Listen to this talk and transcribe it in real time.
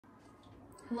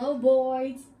Hello,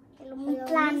 boys. Hello, Miss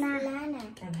Lana.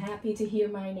 I'm happy to hear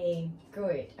my name.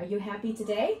 Good. Are you happy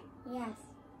today? Yes.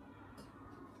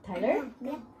 Tyler?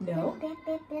 Yes. No?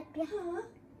 Yes.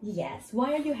 Yes.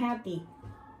 Why are you happy?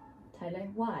 Tyler,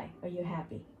 why are you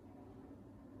happy?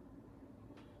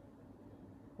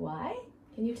 Why?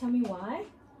 Can you tell me why?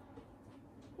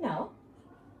 No.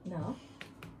 No.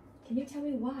 Can you tell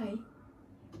me why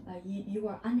you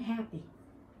are unhappy?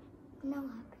 No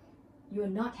happy. You are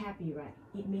not happy, right?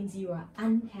 It means you are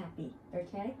unhappy,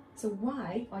 okay? So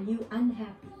why are you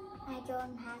unhappy? I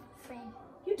don't have friends.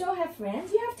 You don't have friends?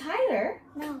 You have Tyler.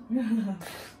 No.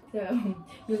 So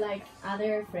you like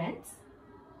other friends?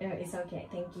 It's okay,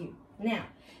 thank you. Now,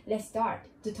 let's start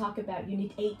to talk about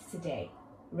Unit 8 today.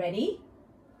 Ready?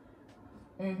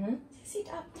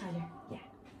 Sit up, Tyler. Yeah.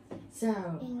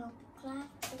 So, In your class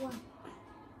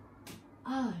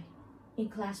 1. in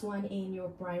class 1 in your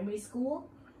primary school?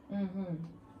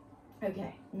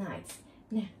 Okay, nice.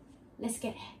 Now, let's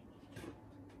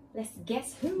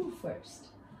guess who first.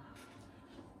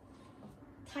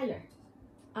 Tyler,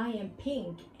 I am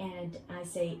pink and I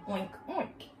say oink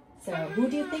oink. So who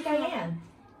do you think I am?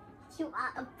 You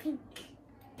are a pig.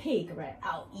 Pig, right?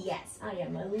 Oh yes, I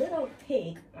am a little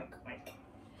pig. Oink oink.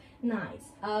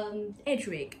 Nice.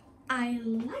 Edric, I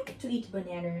like to eat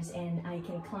bananas and I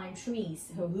can climb trees.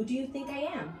 So who do you think I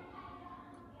am?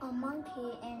 A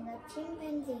monkey and a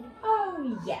chimpanzee.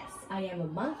 Oh yes, I am a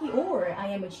monkey or I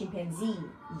am a chimpanzee.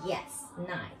 Yes,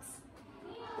 nice.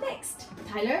 Next,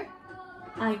 Tyler,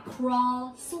 I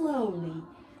crawl slowly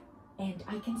and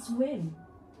I can swim.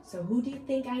 So who do you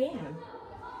think I am?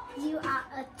 You are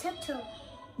a turtle.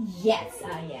 Yes,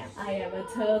 I am. I am a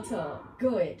turtle.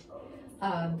 Good.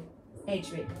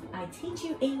 Edric, I teach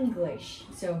you English.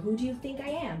 So who do you think I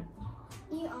am?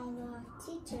 You are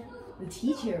the teacher. The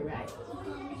teacher, right?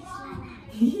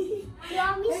 You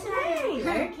are Miss Okay,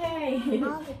 Lana. okay. You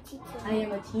are the teacher. I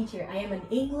am a teacher. I am an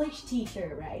English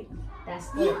teacher, right? That's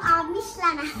good. You are Miss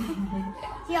Lana.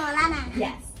 You are Lana.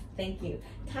 Yes, thank you.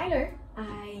 Tyler,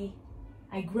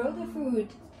 I grow the food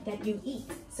that you eat.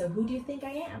 So who do you think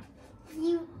I am?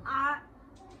 You are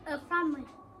a farmer.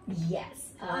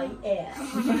 Yes, I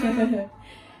am.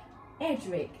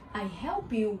 Edric, I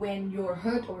help you when you're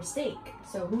hurt or sick.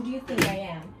 So who do you think I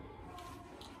am?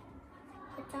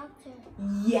 A doctor.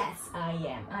 Yes, I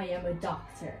am. I am a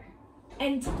doctor.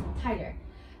 And Tyler,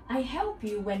 I help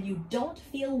you when you don't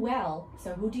feel well.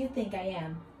 So who do you think I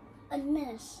am? A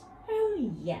nurse.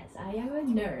 Oh, yes, I am a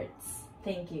nurse.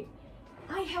 Thank you.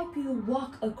 I help you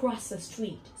walk across the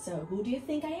street. So who do you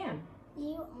think I am?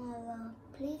 You are a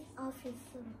police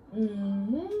officer.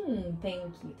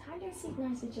 Thank you. Tyler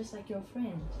Signals is just like your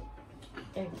friend.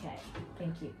 Okay,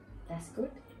 thank you. That's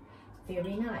good.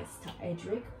 Very nice,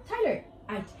 Edric. Tyler,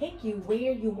 I take you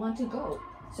where you want to go.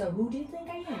 So who do you think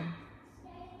I am?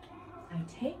 I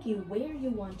take you where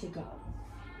you want to go.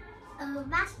 A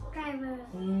bus driver.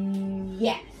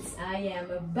 Yes, I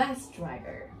am a bus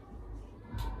driver.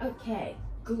 Okay,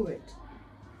 good.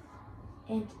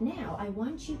 And now I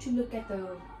want you to look at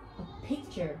a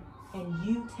picture and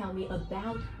you tell me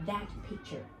about that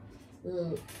picture.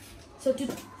 So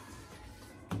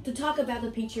to talk about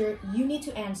the picture, you need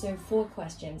to answer 4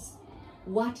 questions.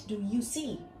 What do you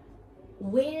see?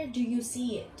 Where do you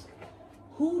see it?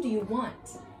 Who do you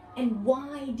want? And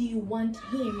why do you want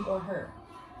him or her?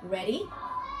 Ready?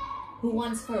 Who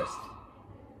wants first?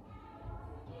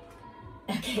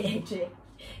 Okay, Edric.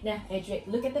 Now, Edric,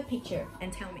 look at the picture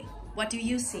and tell me. What do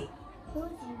you see? Who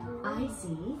do you I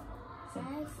see.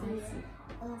 I see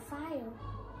a fire.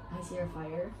 I see a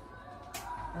fire.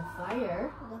 A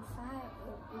fire. The fire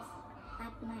is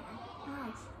at my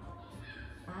house.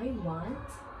 I want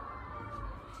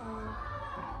A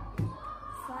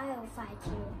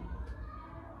firefighter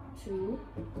to.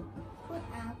 put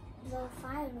out the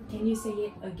fire. Can you say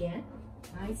it again?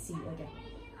 I see again.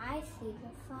 I see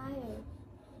the fire.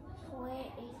 Where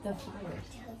is The fire.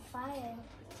 the fire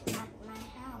at my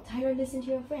house? Tyler, listen to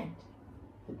your friend.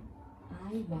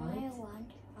 I I want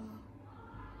want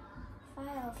a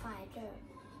firefighter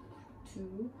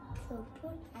to. to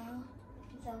put out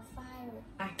the fire.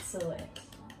 Excellent.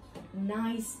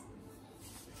 Nice.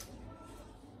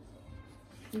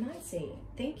 Nice.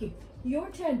 Thank you. Your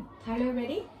turn. Tyler,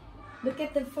 ready? Look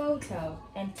at the photo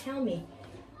and tell me,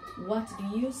 what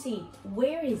do you see?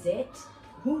 Where is it?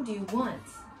 Who do you want?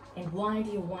 And why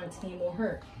do you want him or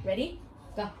her? Ready?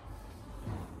 Go.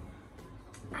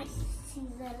 I see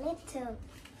the letter.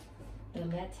 The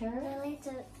letter. The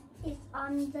letter is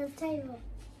on the table.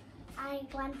 I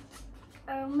want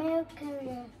a mail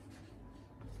carrier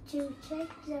to check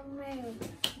the mail.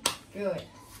 Good.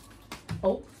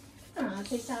 Oh, Oh,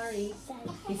 okay, sorry.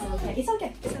 It's okay. It's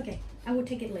okay. It's okay. I will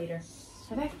take it later.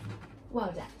 Okay?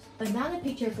 Well done. Another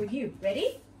picture for you.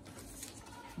 Ready?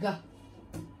 Go.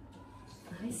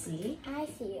 I see. I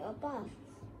see a bus.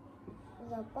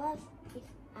 The bus is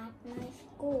at my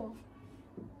school.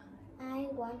 I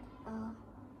want a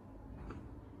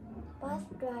bus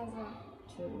driver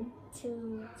to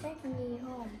take me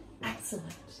home.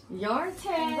 Excellent. Your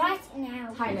turn. Right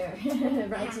now. Tyler.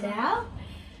 Right now.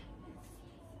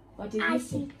 What did I you see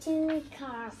see? two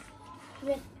cars.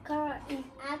 The car is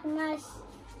at my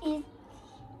is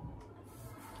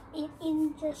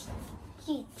in the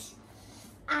street.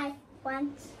 I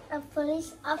want a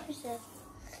police officer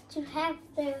to help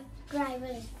the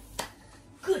driver.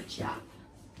 Good job.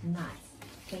 Nice.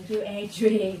 Thank you,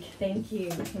 Edric. Thank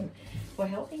you for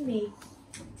helping me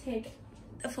take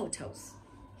the photos.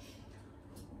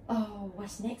 Oh,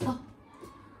 what's next? Oh,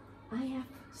 I have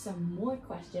some more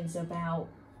questions about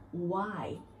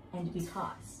why and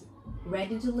because.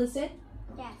 Ready to listen?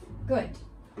 Yes. Good.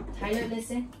 Tyler,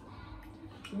 listen.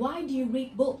 Why do you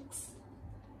read books?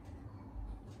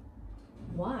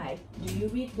 Why do you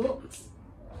read books?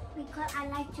 Because I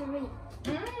like to read.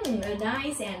 A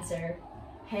nice answer.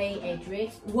 Hey,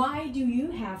 Edric, why do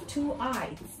you have two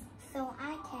eyes? So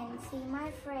I can see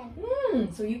my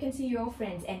friend. So you can see your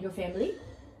friends and your family?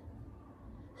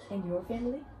 And your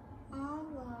family? All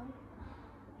alone.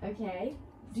 Okay.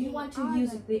 Do you See want to others.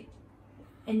 use the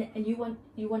and you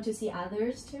want to see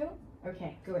others too?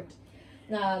 Okay, good.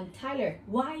 Tyler,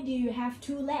 why do you have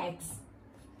two legs?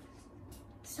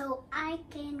 So I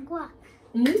can walk.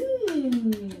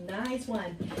 Nice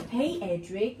one. Hey,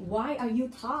 Edric, why are you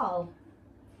tall?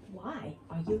 Why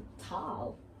are you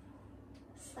tall?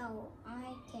 So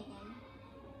I can.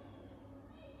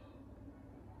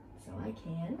 So I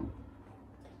can.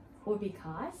 Or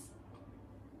because?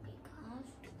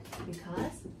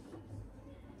 Because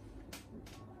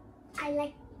I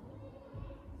like.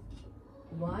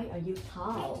 why are you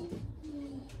tall?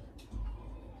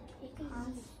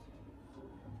 Because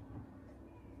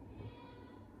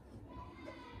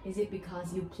Is it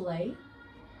because you play?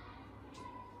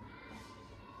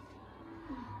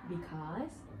 Because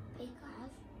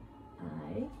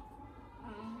I.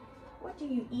 What do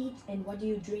you eat and what do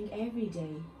you drink every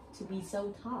day to be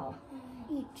so tall?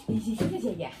 eat.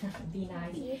 Yeah, be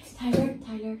nice. Eat.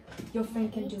 Tyler, your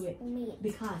friend can do it. Meat.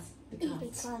 Because.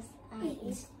 Because I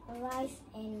eat rice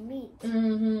and meat.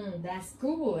 That's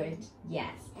good.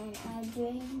 Yes. And I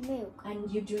drink milk. And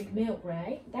you drink milk,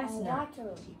 right? That's and not.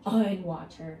 water. Oh, and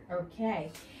water. Okay.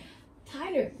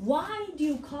 Tyler, why do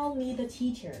you call me the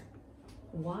teacher?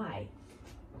 Why?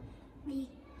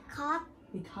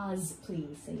 Because,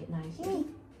 please say it nicely.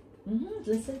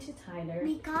 Listen to Tyler.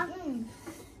 Because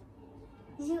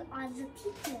you are the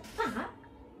teacher.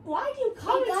 Why do you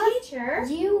call me Because teacher?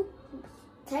 You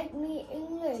take me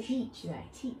English. Teach,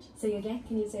 right? Teach. Say again.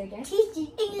 Can you say again? Teach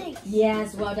English.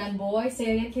 Yes, well done, boy.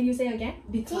 Say again. Can you say again?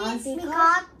 Because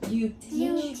Because you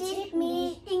you teach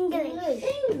me English.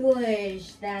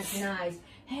 English. That's nice.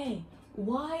 Hey,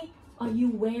 why are you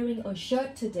wearing a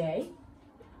shirt today?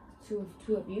 Two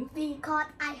of you? Because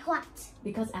I hot.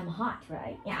 Because I'm hot,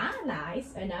 right? Yeah,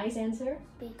 nice. A nice answer.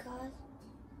 Because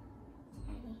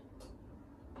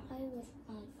I play with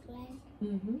my friend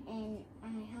and I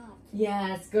hot.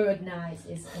 Yes, good, nice.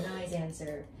 It's a nice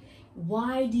answer.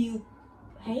 Why do you...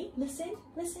 Hey, listen.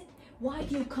 Why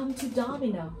do you come to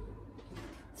Domino?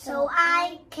 So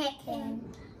I can.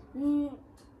 So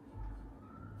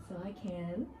I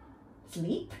can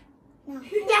sleep? No.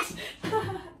 Yes.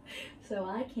 So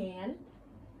I can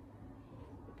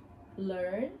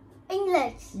learn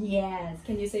English. Yes.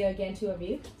 Can you say again, two of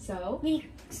you? So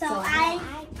I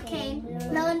can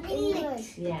learn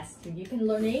English. Yes, so you can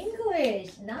learn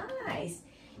English. Nice.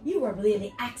 You were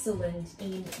really excellent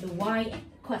in the why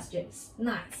questions.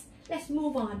 Nice. Let's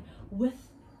move on with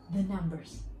the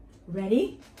numbers.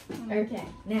 Ready? Okay.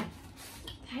 Now,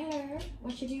 Tyler,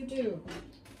 what should you do?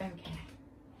 Okay.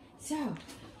 So,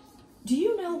 do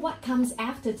you know what comes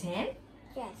after 10?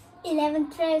 Yes. 11,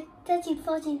 12, 13,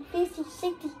 14, 15,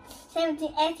 16,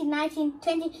 17, 18, 19,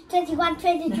 20, 21,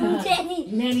 22,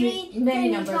 23, Many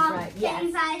numbers, right? Yes.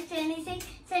 25, 26,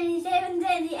 27,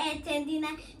 28,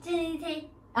 29, 30,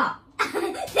 Ah,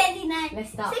 29,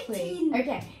 let's stop, 16. please.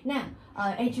 Okay. Now,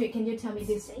 Edric, can you tell me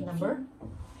this number?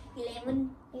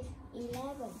 11 is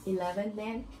 11. 11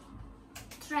 then?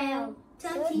 12,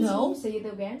 13. No, say it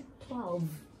again. 12.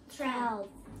 12,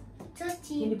 Can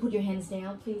 13, you put your hands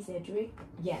down, please, Edric?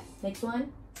 Yes. Next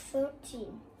one.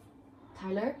 13,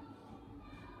 Tyler?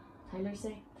 Tyler,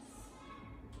 say.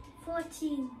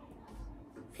 14,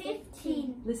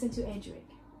 15, Listen to Edric.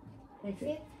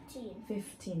 Edric. 15.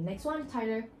 15. Next one,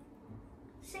 Tyler.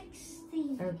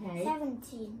 16. Okay.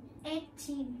 17.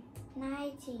 18.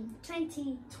 19.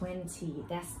 20. 20.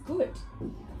 That's good.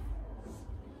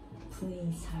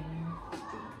 Please, Tyler.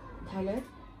 Tyler?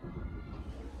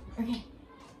 Okay.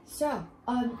 So,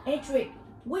 Edric,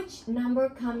 which number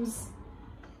comes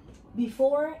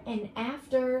before and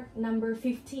after number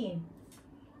 15?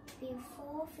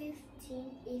 Before 15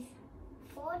 is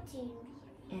 14.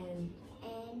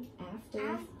 And after?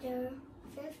 After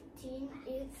 15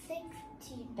 is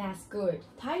 16. That's good.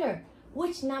 Tyler,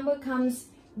 which number comes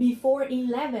before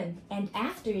 11 and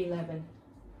after 11?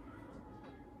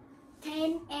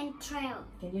 10 and 12.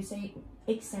 Can you say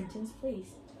each sentence,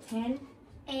 please? 10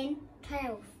 and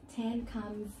 12. 10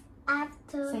 comes.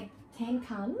 After. Say 10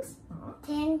 comes.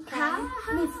 10 comes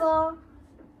before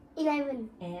 11.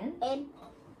 And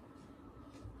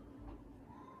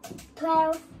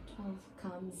 12 12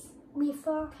 comes.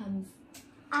 before. Comes.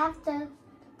 After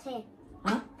 10.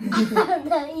 Huh?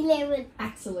 After 11.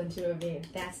 Excellent, two of you.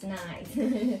 That's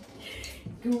nice.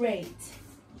 Great.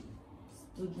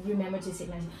 Remember to say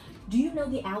nice. Do you know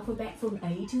the alphabet from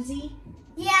A to Z?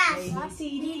 Yes. A, B,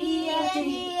 C, D, E, F,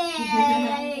 G.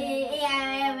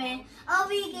 O,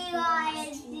 B, Q, R,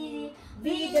 S, T,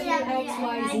 V, W, X,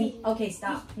 Y, Z. Okay,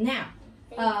 stop. Now,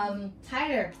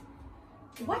 Tyler,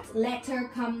 what letter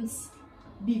comes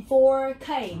before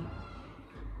K?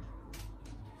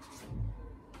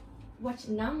 What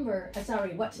number,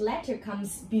 what letter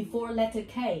comes before letter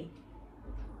K?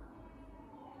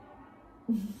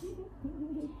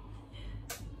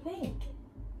 Think.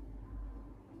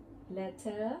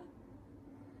 Letter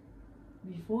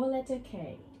before letter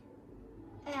K.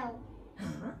 L.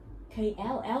 Huh? K,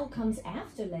 L. L comes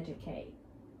after letter K.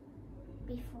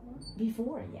 Before.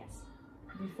 Before, yes.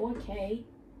 Before K.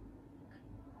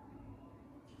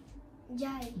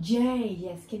 J. J,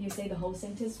 yes. Can you say the whole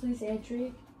sentence, please,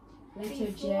 Edric? Letter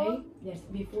Before. J, yes.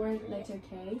 Before letter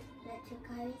K Letter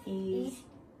K is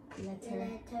letter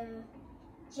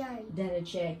J. Letter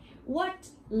J. What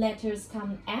letters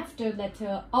come after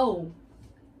letter O?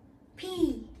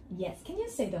 P. Yes. Can you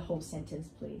say the whole sentence,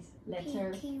 please?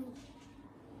 Letter P, Q.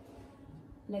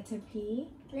 Letter P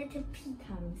Letter P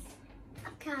comes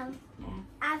comes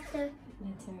after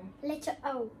after letter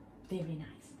O. Very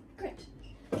nice. Good.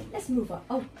 Let's move on.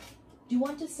 Oh, do you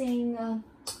want to sing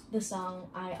the song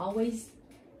I Always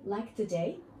Like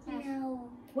Today? No.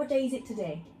 What day is it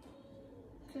today?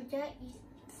 Today is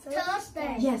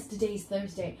Thursday. Yes, today is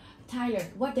Thursday. Tyler,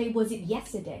 what day was it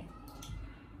yesterday?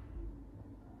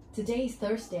 Today is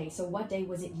Thursday, so what day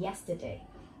was it yesterday?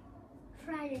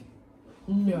 Friday.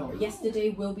 No, yesterday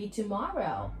will be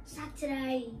tomorrow.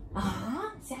 Saturday.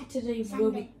 Saturday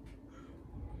will be... Sunday.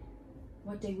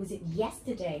 What day was it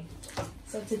yesterday?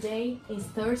 So today is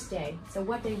Thursday. So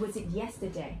what day was it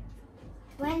yesterday?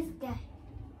 Wednesday.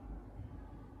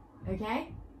 Okay?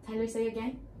 Tyler, say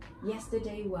again.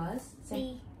 Yesterday was...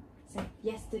 Say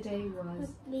yesterday was...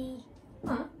 Be.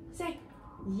 Say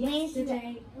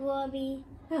yesterday... Will be.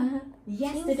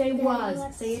 Yesterday was...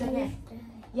 Tuesday. Say it again.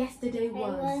 Yesterday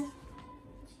was...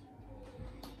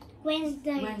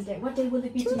 Wednesday. Wednesday. What day will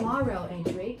it be tomorrow,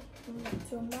 Edric?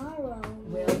 Tomorrow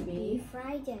Will be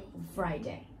Friday.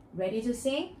 Friday. Ready to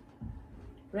sing?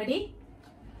 Ready?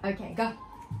 Okay, go.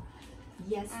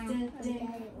 Yesterday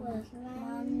was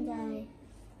Monday.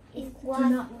 It Do was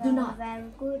not. a very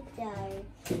good day.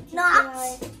 Not.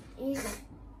 Today is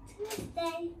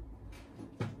Tuesday.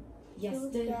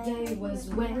 Yesterday was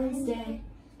Wednesday.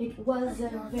 It was a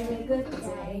very good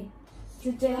day.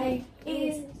 Today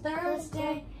is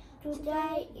Thursday.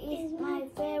 Today is my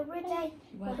favorite day.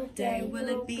 What day will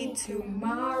it be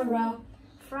tomorrow?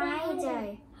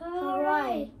 Friday.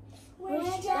 Hooray!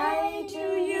 Which day do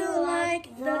you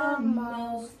like the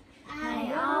most?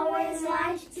 I always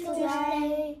like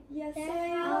today. Yes,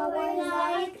 I always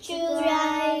like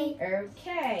today.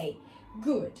 Okay,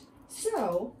 good.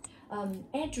 So,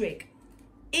 Edric,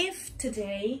 if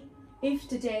today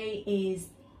is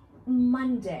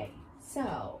Monday,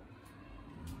 so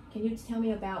can you tell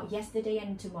me about yesterday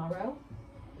and tomorrow?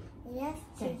 Yes,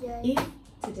 Say, today. if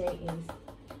today is.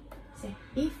 Say,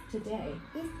 if today.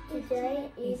 If today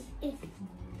is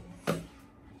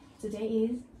Today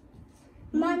is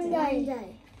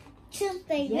Monday.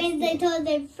 Tuesday, Yes, Wednesday,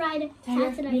 Thursday, Friday,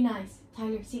 Tyler, Saturday. be nice.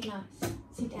 Tyler, sit nice.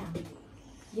 Sit down.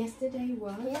 Yesterday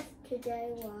was. Yesterday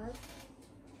was.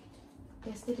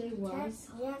 Yesterday was.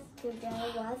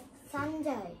 Yesterday was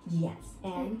Sunday. Yes,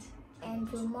 and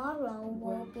tomorrow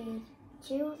will be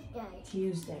Tuesday.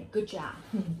 Tuesday. Good job.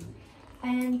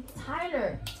 And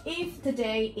Tyler, if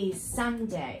today is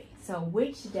Sunday, so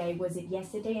which day was it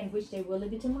yesterday and which day will it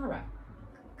be tomorrow?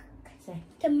 Say.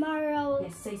 Tomorrow.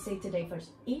 Yes, say today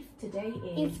first. If today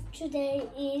is. If today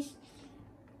is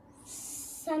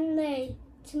Sunday,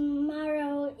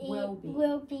 tomorrow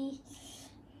will be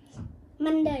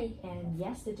Monday. And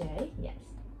yesterday, yes.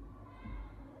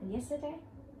 And yesterday?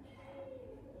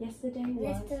 Yesterday was.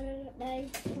 Yesterday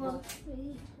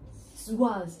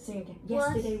Was. Say again.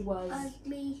 Yesterday was.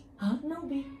 Ugly. Huh? No,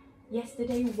 B.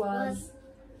 Yesterday was.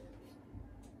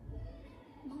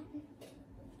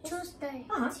 Tuesday.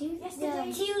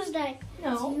 Yesterday. Tuesday.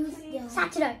 No. Tuesday.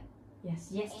 Saturday.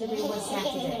 Yes, yesterday was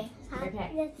Saturday. Okay.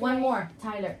 Yesterday. One more,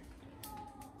 Tyler.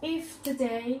 If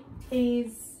today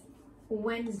is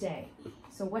Wednesday,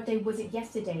 so what day was it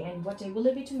yesterday and what day will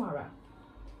it be tomorrow?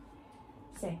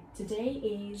 Say, today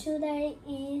is. Today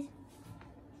is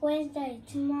Wednesday.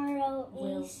 Tomorrow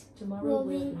will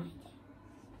be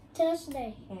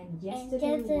Thursday. And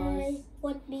yesterday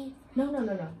would be. No.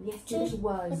 Yesterday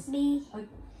was.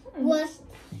 Was.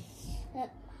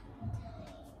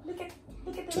 Look at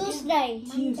the Tuesday.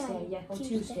 Tuesday. Yeah. Oh,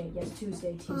 Tuesday. Yes,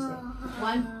 Tuesday.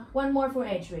 One more for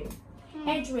Edric.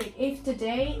 Edric, if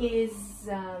today is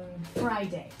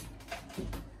Friday,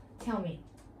 tell me.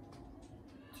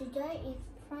 Today is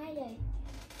Friday.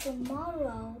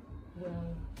 Tomorrow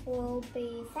will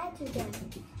be Saturday.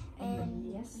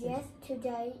 And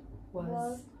yesterday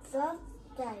was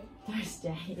Thursday.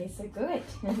 Thursday is a good.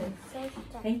 Thursday.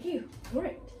 Thank you.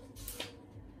 Great.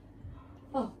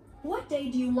 Oh, what day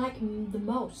do you like the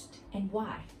most and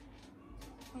why?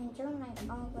 I don't like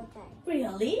all the day.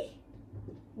 Really?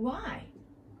 Why?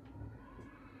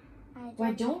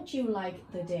 Why don't you like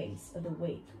the days of the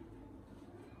week?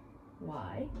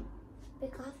 Why?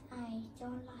 Because I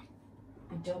don't like.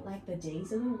 I don't like the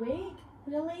days of the week?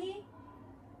 Really?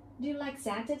 Do you like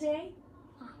Saturday?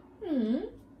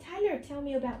 Tyler, tell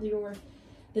me about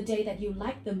the day that you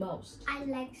like the most. I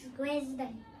like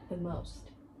Wednesday The most.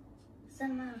 the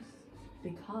most.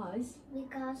 Because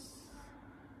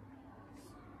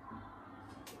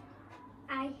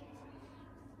I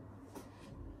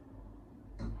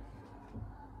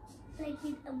play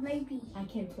with a baby. I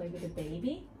can play with a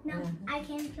baby? No, I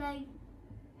can play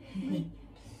with.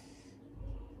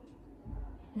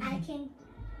 I can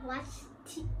watch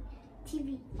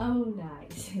TV. Oh,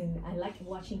 nice. I like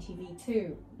watching TV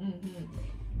too.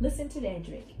 Listen to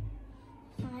Edric.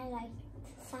 I like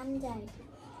Sunday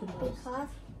The most. because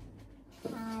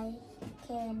I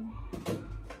can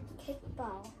kick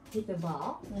ball. Kick the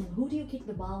ball? Who do you kick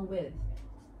the ball with?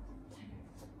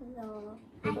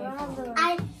 The brother.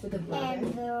 With the brother?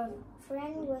 And the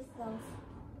friend with the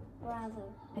brother.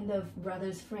 And the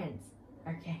brother's friends.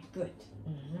 Okay, good.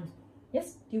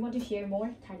 Yes, do you want to hear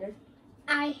more, Tyler?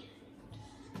 I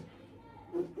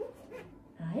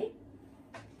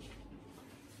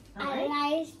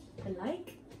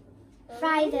like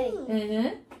Friday.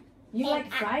 You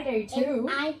like Friday too?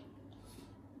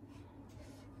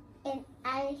 And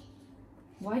I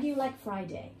Why do you like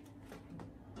Friday?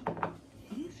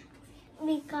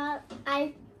 because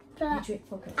I Edric,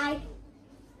 focus. I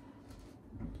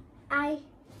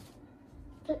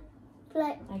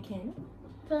can.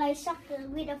 play soccer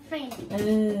with a friend.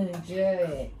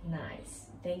 Good. Nice.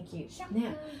 Thank you.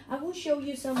 Now, I will show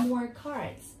you some more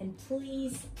cards. And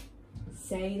please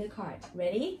say the card.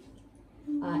 Ready?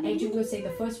 Adrian will say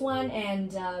the first one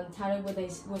and Tyler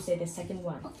will say the second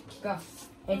one. Go.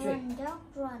 Adrian. Run, dog,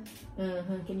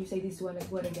 run. Can you say this one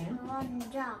word again? Run,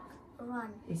 dog, run.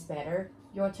 It's better.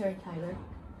 Your turn, Tyler.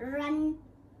 Run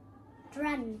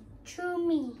to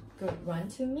me. Good. Run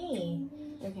to me.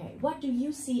 Okay. What do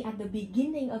you see at the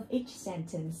beginning of each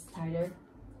sentence, Tyler?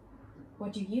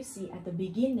 What do you see at the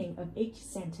beginning of each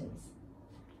sentence?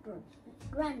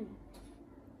 Run.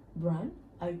 Run?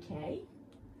 Okay.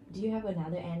 Do you have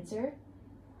another answer?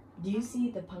 Do you see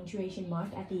the punctuation mark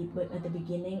at the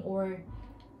beginning, or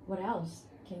what else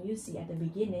can you see at the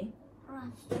beginning?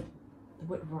 Run. The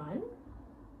word run?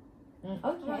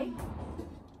 Okay.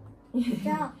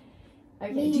 Dog.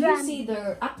 Okay. Do you see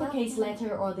the uppercase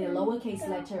letter or the lowercase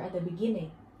letter at the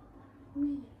beginning?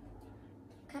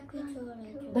 Capital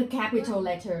letter. The capital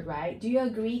letter, right? Do you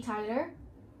agree, Tyler?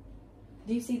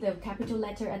 Do you see the capital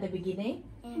letter at the beginning?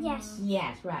 Yes.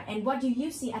 Yes, right. And what do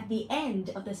you see at the end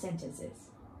of the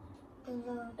sentences?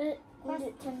 The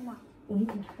question mark.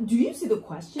 Do you see the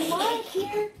question mark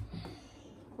here?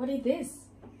 What is this?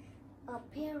 A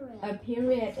period. A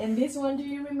period. And this one, do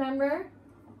you remember?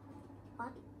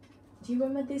 What? Do you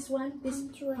remember this one?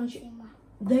 Punctuation mark.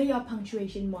 They are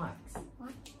punctuation marks.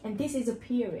 What? And this is a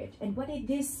period. And what is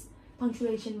this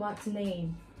punctuation mark's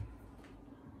name?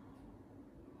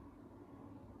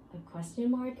 A question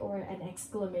mark or an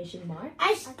exclamation mark?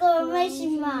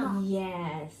 Exclamation mark.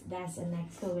 Yes, that's an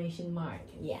exclamation mark.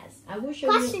 Yes, I will show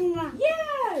Question you. mark.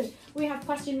 Yeah, we have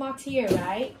question marks here,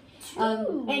 right?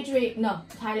 Edric, no,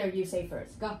 Tyler, you say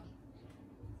first. Go.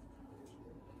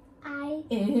 I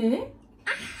eat.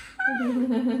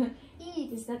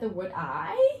 Is that the word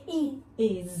I? Eat.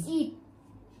 Is. Eat.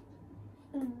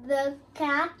 The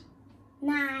cat.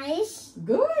 Nice.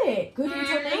 Good. Good Nice.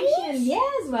 intonation.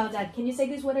 Yes, well done. Can you say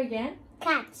this word again?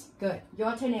 Cat. Good.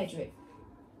 Your turn, Edric.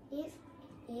 Is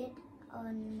it a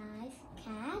nice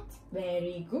cat?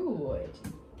 Very good.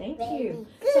 Thank Very you.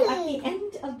 good. So at the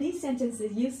end of these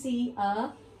sentences, you see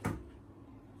a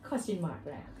question mark,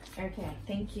 right? Okay,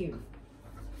 thank you.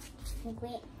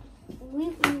 Wait.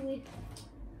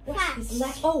 What's this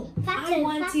last? Oh, I Pattern,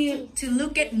 want to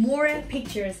look at more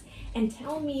pictures and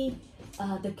tell me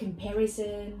the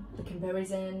comparison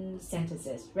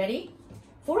sentences. Ready?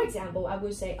 For example, I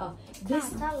will say,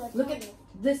 this. Look at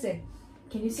listen.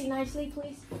 Can you see nicely,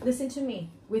 please? Listen to me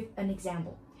with an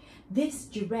example. This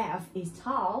giraffe is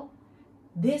tall.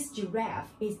 This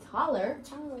giraffe is taller.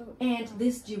 And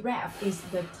this giraffe is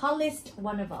the tallest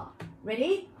one of all.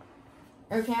 Ready?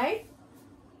 Okay?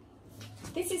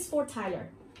 This is for Tyler.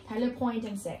 Tyler, point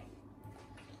and say.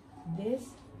 This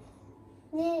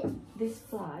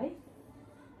fly.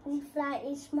 This fly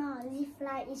is small. This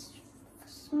fly is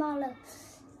smaller.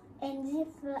 And this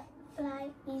fly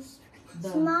is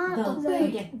small.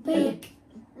 Big.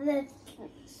 The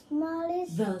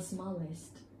smallest. The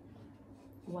smallest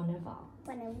one of all.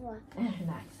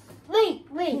 Nice. Wait.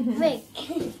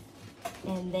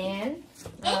 And then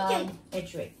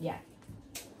Edric, yeah.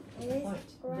 This Point.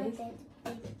 rabbit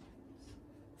is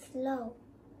slow.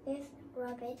 This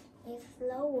rabbit is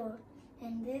slower.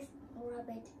 And this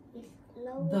rabbit is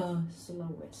slower. The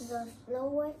slowest. The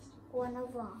slowest one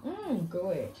of all.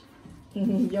 Good.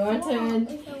 Your turn.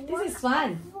 This is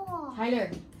fun.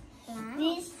 Tyler.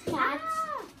 This cat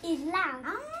is loud.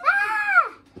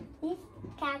 This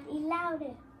cat is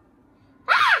louder.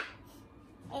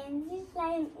 And this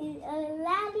lion is a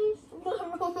loudest.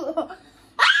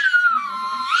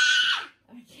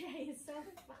 Okay, it's so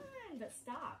fun. But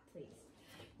stop, please.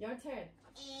 Your turn.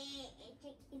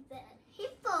 It's a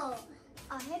hippo.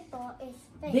 A hippo is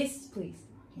big. This, please.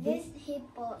 This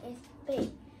hippo is big.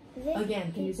 This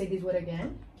Again, can you say this word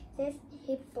again? This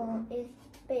hippo is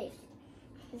big.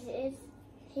 This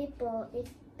hippo is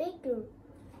bigger.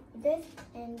 This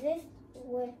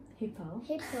word Hippo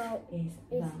is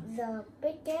the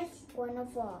biggest one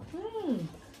of all.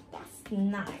 That's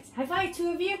nice. High five,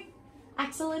 two of you.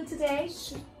 Excellent today.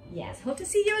 Yes, hope to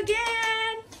see you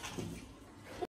again.